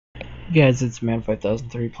Guys, it's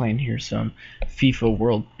Man5003 playing here some FIFA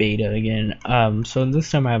World Beta again. So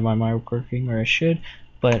this time I have my mic working, or I should.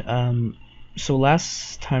 But so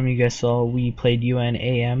last time you guys saw, we played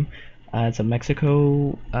UNAM. It's a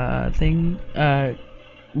Mexico thing,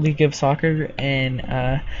 League of Soccer,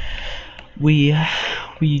 and we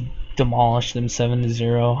demolished them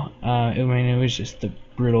 7-0. I mean, it was just a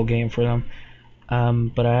brutal game for them.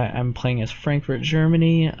 But I'm playing as Frankfurt,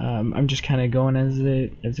 Germany. I'm just kind of going as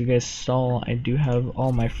it. As you guys saw, I do have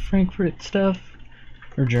all my Frankfurt stuff,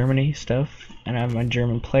 or Germany stuff, and I have my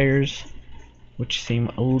German players, which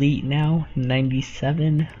seem elite now.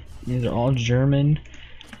 97. These are all German,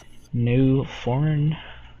 no foreign.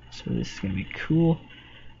 So this is gonna be cool.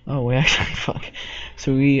 Oh, we actually fuck.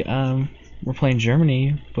 So we're playing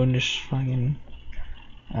Germany, Bundesliga,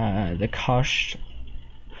 the Kost.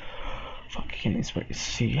 Fuck, I can't even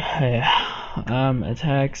see.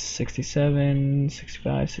 Attacks 67,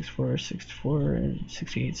 65, 64, 64, and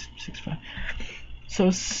 68, 65. So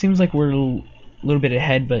it seems like we're a little bit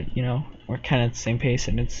ahead, but you know, we're kind of at the same pace,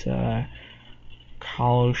 and it's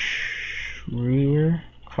Karlsruher,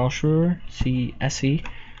 CSE,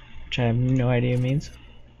 which I have no idea what it means.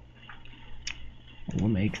 We'll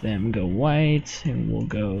make them go white, and we'll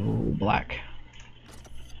go black.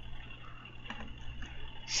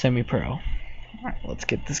 Semi-pro. Alright, let's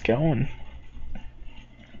get this going.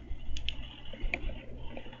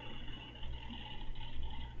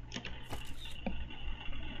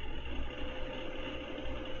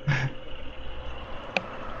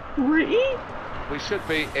 We should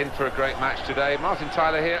be in for a great match today. Martin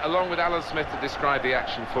Tyler here, along with Alan Smith, to describe the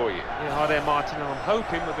action for you. Yeah, hi there, Martin. I'm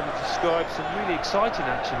hoping we're going to describe some really exciting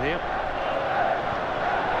action here.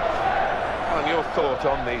 And your thought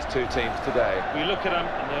on these two teams today? We look at them,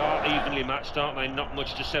 and they are evenly matched, aren't they? Not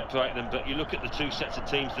much to separate them, but you look at the two sets of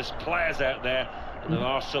teams, there's players out there, and there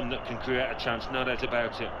are some that can create a chance, no doubt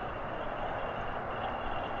about it.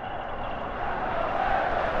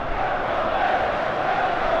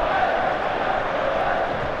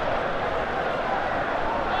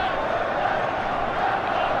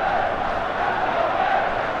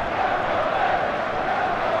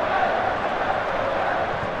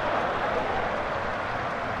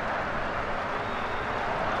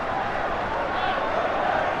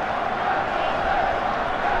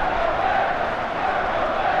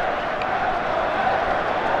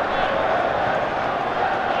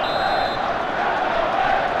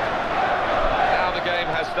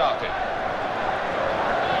 Started.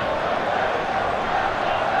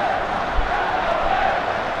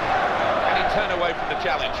 Can he turn away from the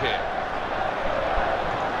challenge here?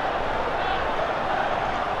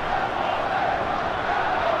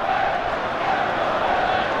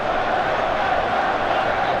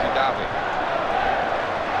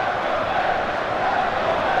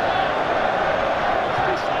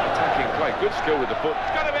 Attacking play, good skill with the foot.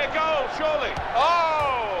 It's got to be a goal, surely.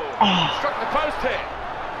 Oh! Struck the post here.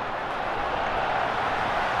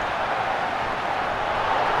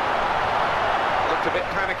 A bit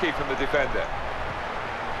panicky from the defender.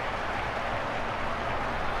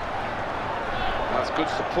 That's good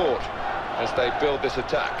support as they build this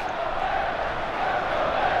attack.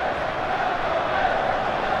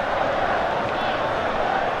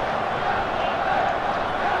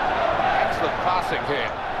 Excellent passing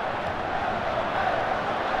here.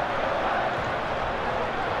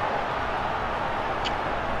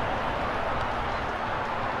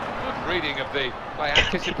 Good reading of by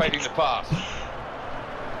anticipating the pass.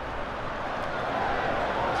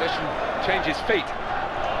 Changes feet.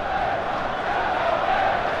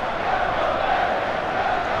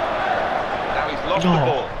 Now he's lost the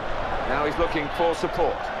ball. Now he's looking for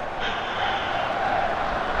support.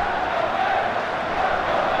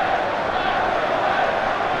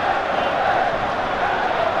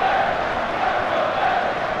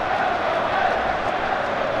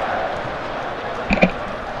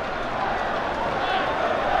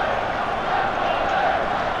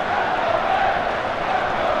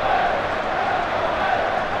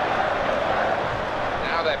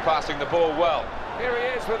 Passing the ball well. Here he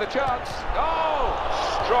is with a chance. Oh!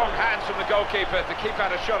 Strong hands from the goalkeeper to keep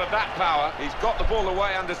out a shot of that power. He's got the ball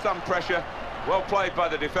away under some pressure. Well played by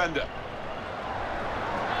the defender.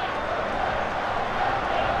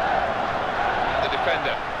 The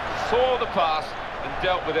defender saw the pass and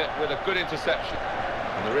dealt with it with a good interception.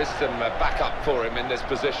 And there is some backup for him in this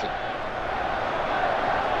position.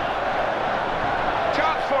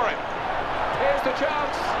 Chance for him. Here's the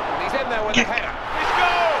chance. And he's in there with a header. He's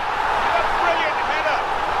goal! A brilliant header!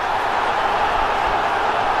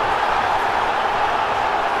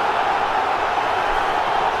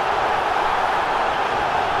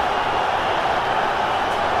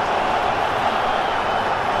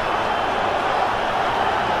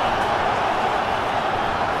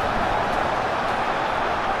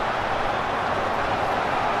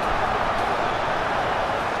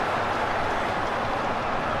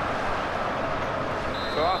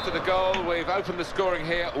 After the goal, we've opened the scoring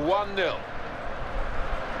here, 1-0.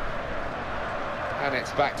 And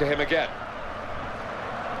it's back to him again.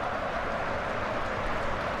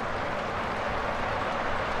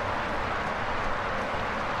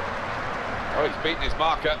 Oh, he's beaten his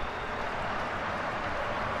marker.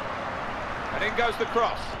 And in goes the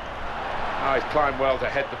cross. Oh, he's climbed well to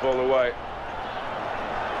head the ball away.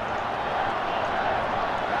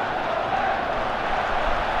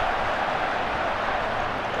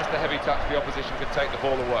 Just a heavy touch, the opposition can take the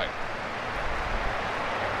ball away.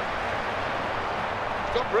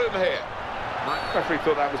 Got room here. My referee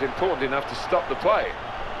thought that was important enough to stop the play.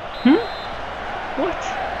 What?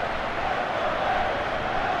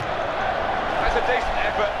 That's a decent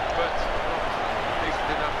effort, but not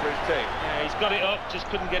decent enough for his team. Yeah, he's got it up, just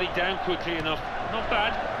couldn't get it down quickly enough. Not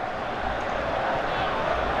bad.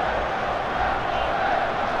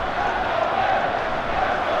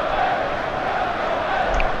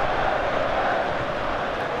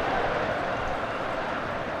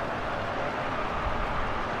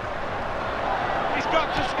 He's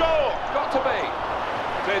got to score! Got to be!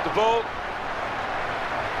 Cleared the ball.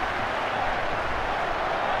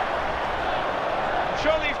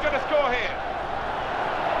 Surely he's going to score here.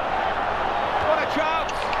 What a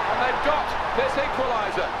chance! And they've got this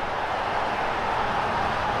equaliser.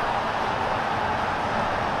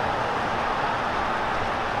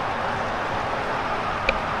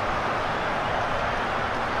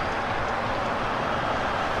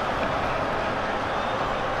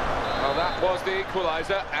 Well, that was the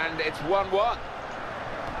equaliser, and it's 1-1.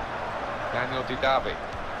 Daniel Didavi.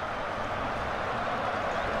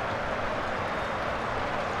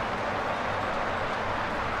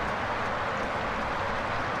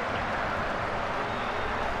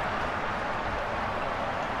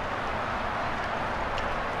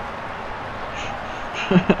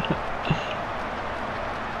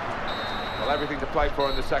 Well, everything to play for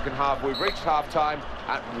in the second half. We've reached half-time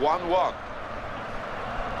at 1-1.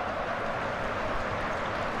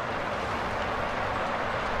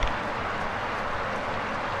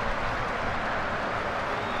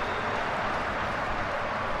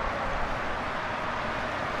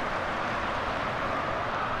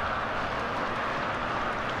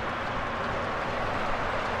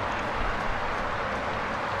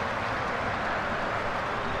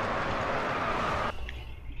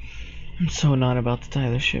 I'm so not about to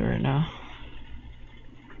tie this shit right now.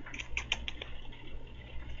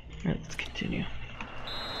 Alright, let's continue.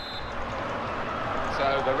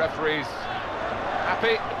 So the referee's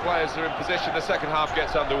happy, the players are in position, the second half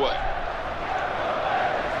gets underway.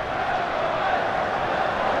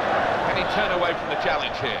 Can he turn away from the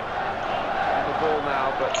challenge here? On the ball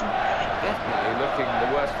now, but definitely looking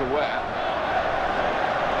the worse for wear.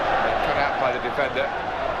 Cut out by the defender.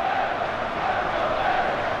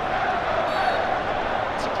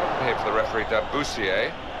 Here for the referee,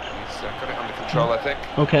 Debussier. He's got it under control, I think.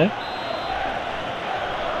 Okay.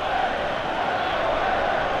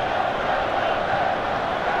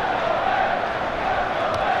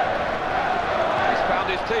 He's found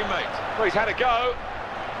his teammate. Well, he's had a go.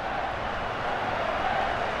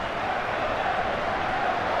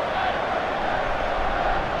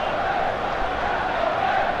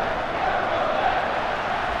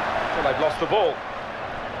 Well, they've lost the ball.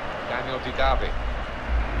 Daniel Didavi.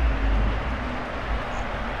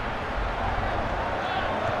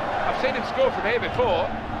 I've seen him score from here before.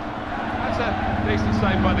 That's a decent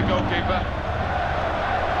save by the goalkeeper.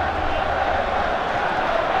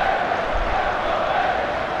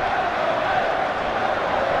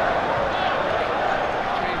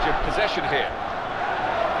 Change of possession here.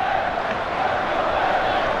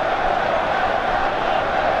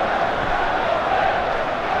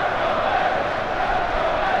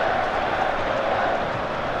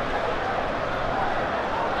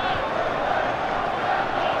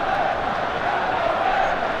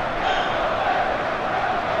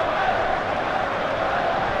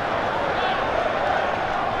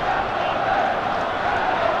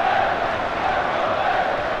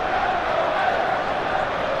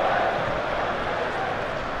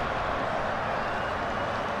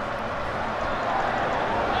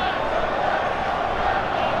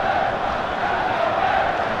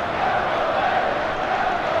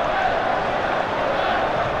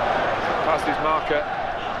 His marker.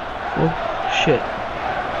 Oh, shit.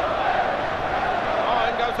 Oh,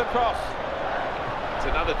 in goes the cross. It's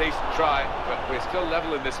another decent try, but we're still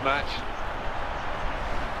level in this match.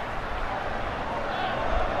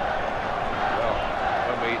 Well,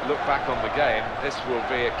 when we look back on the game, this will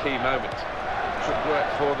be a key moment. It could work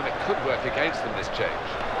for them, it could work against them, this change.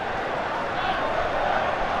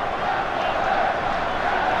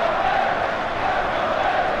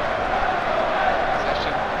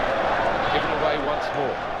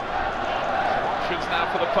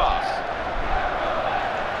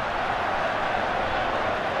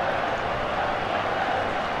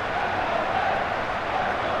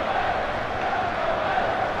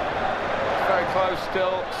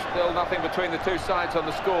 Still nothing between the two sides on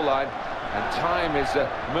the scoreline, and time is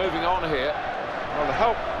moving on here. Well, the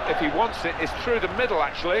help, if he wants it, is through the middle,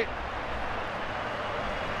 actually.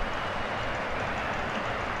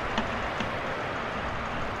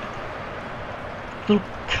 Little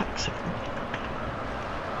cocksucker.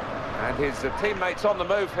 And his teammates on the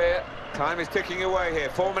move here. Time is ticking away here,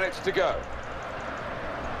 4 minutes to go.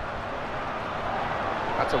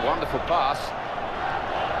 That's a wonderful pass.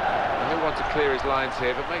 And he'll want to clear his lines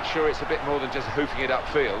here, but make sure it's a bit more than just hoofing it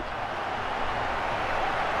upfield.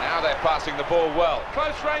 Now they're passing the ball well.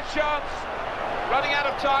 Close range chance. Running out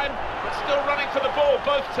of time, but still running for the ball,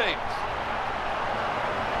 both teams.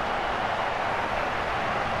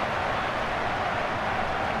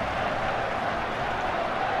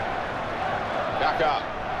 Kaka.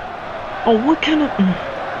 Oh, what kind of...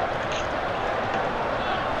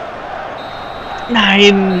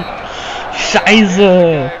 Nein! Scheiße!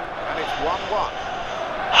 And it's 1-1.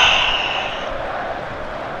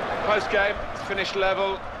 Close game, it's finished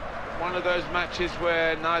level. One of those matches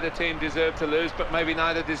where neither team deserved to lose, but maybe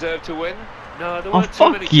neither deserved to win. No, there Oh, weren't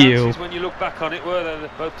too many fuck you. chances when you look back on it, were there?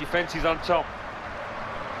 Both defences on top.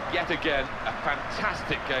 Yet again, a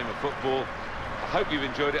fantastic game of football. I hope you've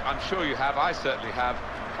enjoyed it. I'm sure you have. I certainly have.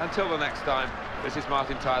 Until the next time, this is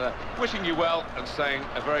Martin Tyler, wishing you well and saying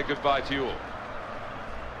a very goodbye to you all.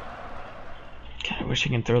 God, I wish I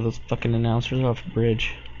could throw those fucking announcers off a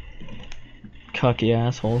bridge. Cocky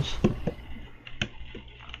assholes.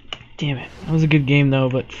 Damn it. That was a good game though,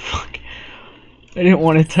 but fuck. I didn't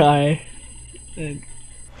want to tie. It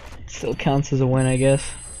still counts as a win, I guess.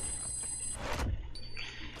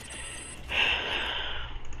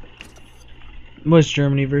 It was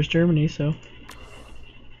Germany versus Germany, so.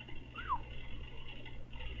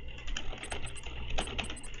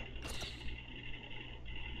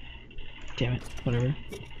 Damn it, whatever.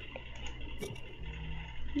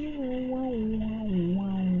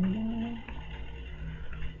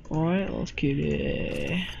 Alright, let's keep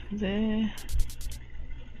it there.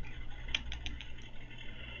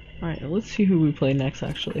 Alright, let's see who we play next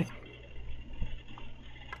actually.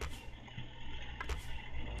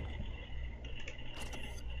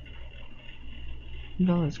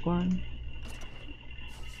 Valid squad.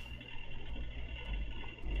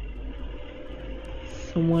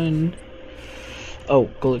 Someone. Oh,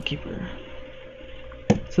 goalkeeper.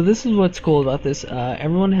 So this is what's cool about this.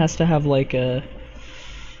 Everyone has to have like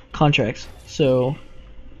contracts. So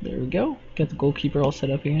there we go. Got the goalkeeper all set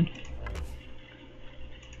up again.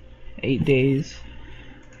 8 days.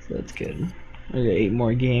 So that's good. We got 8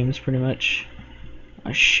 more games pretty much.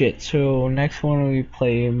 Oh shit. So next one we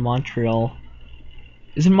play Montreal.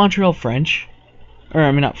 Isn't Montreal French? Or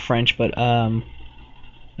I mean not French, but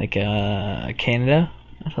like Canada?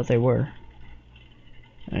 I thought they were.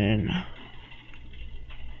 And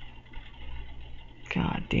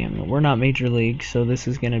god damn it, we're not Major League, so this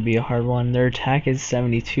is gonna be a hard one. Their attack is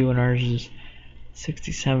 72 and ours is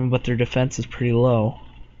 67, but their defense is pretty low.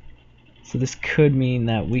 So this could mean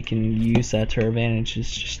that we can use that to our advantage,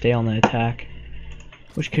 just stay on the attack,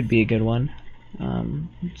 which could be a good one.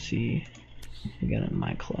 Let's see. We got a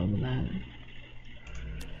my club in that.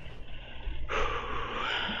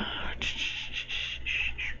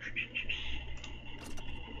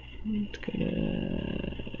 Let's go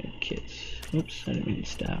to kits. Oops, I didn't mean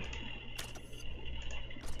staff.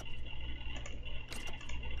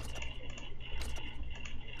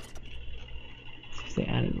 See if they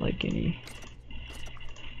added like any.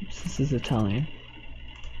 Oops, this is Italian.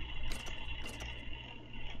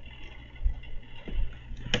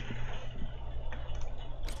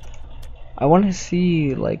 I want to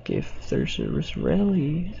see like if there's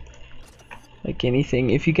Israeli, like anything.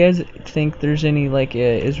 If you guys think there's any like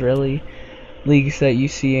Israeli leagues that you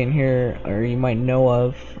see in here or you might know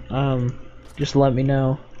of, just let me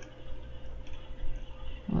know.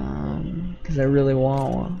 Because I really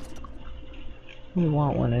want one.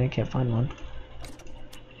 And I can't find one.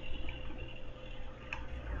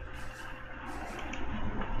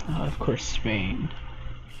 Oh, of course, Spain.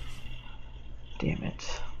 Damn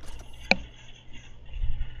it.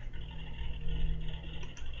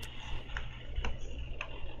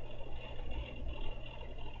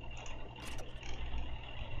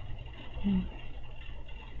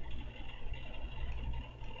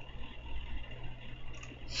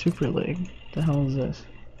 Super League. The hell is this?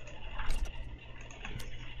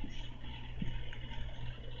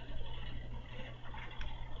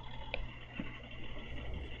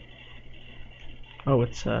 Oh,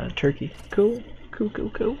 it's Turkey. Cool.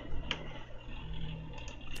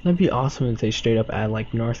 That'd be awesome if they straight up add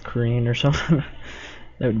like North Korean or something.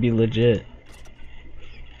 That would be legit.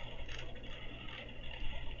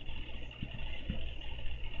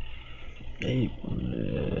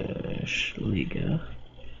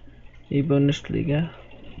 A Bundesliga.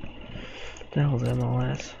 What the hell's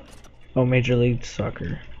MLS? Oh, Major League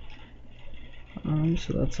Soccer.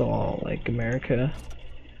 So that's all like America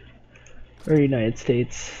or United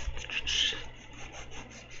States.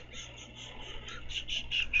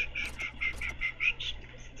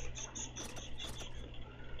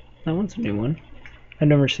 That one's a new one. I've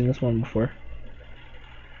never seen this one before.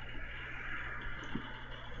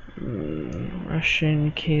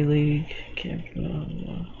 Russian K-League. I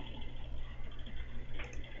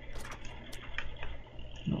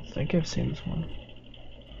don't think I've seen this one.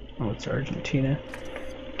 Oh, it's Argentina.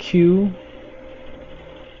 Q.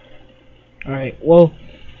 Alright, well,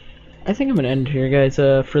 I think I'm gonna end here, guys,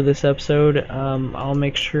 for this episode. I'll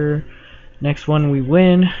make sure next one we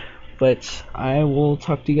win, but I will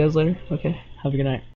talk to you guys later. Okay, have a good night.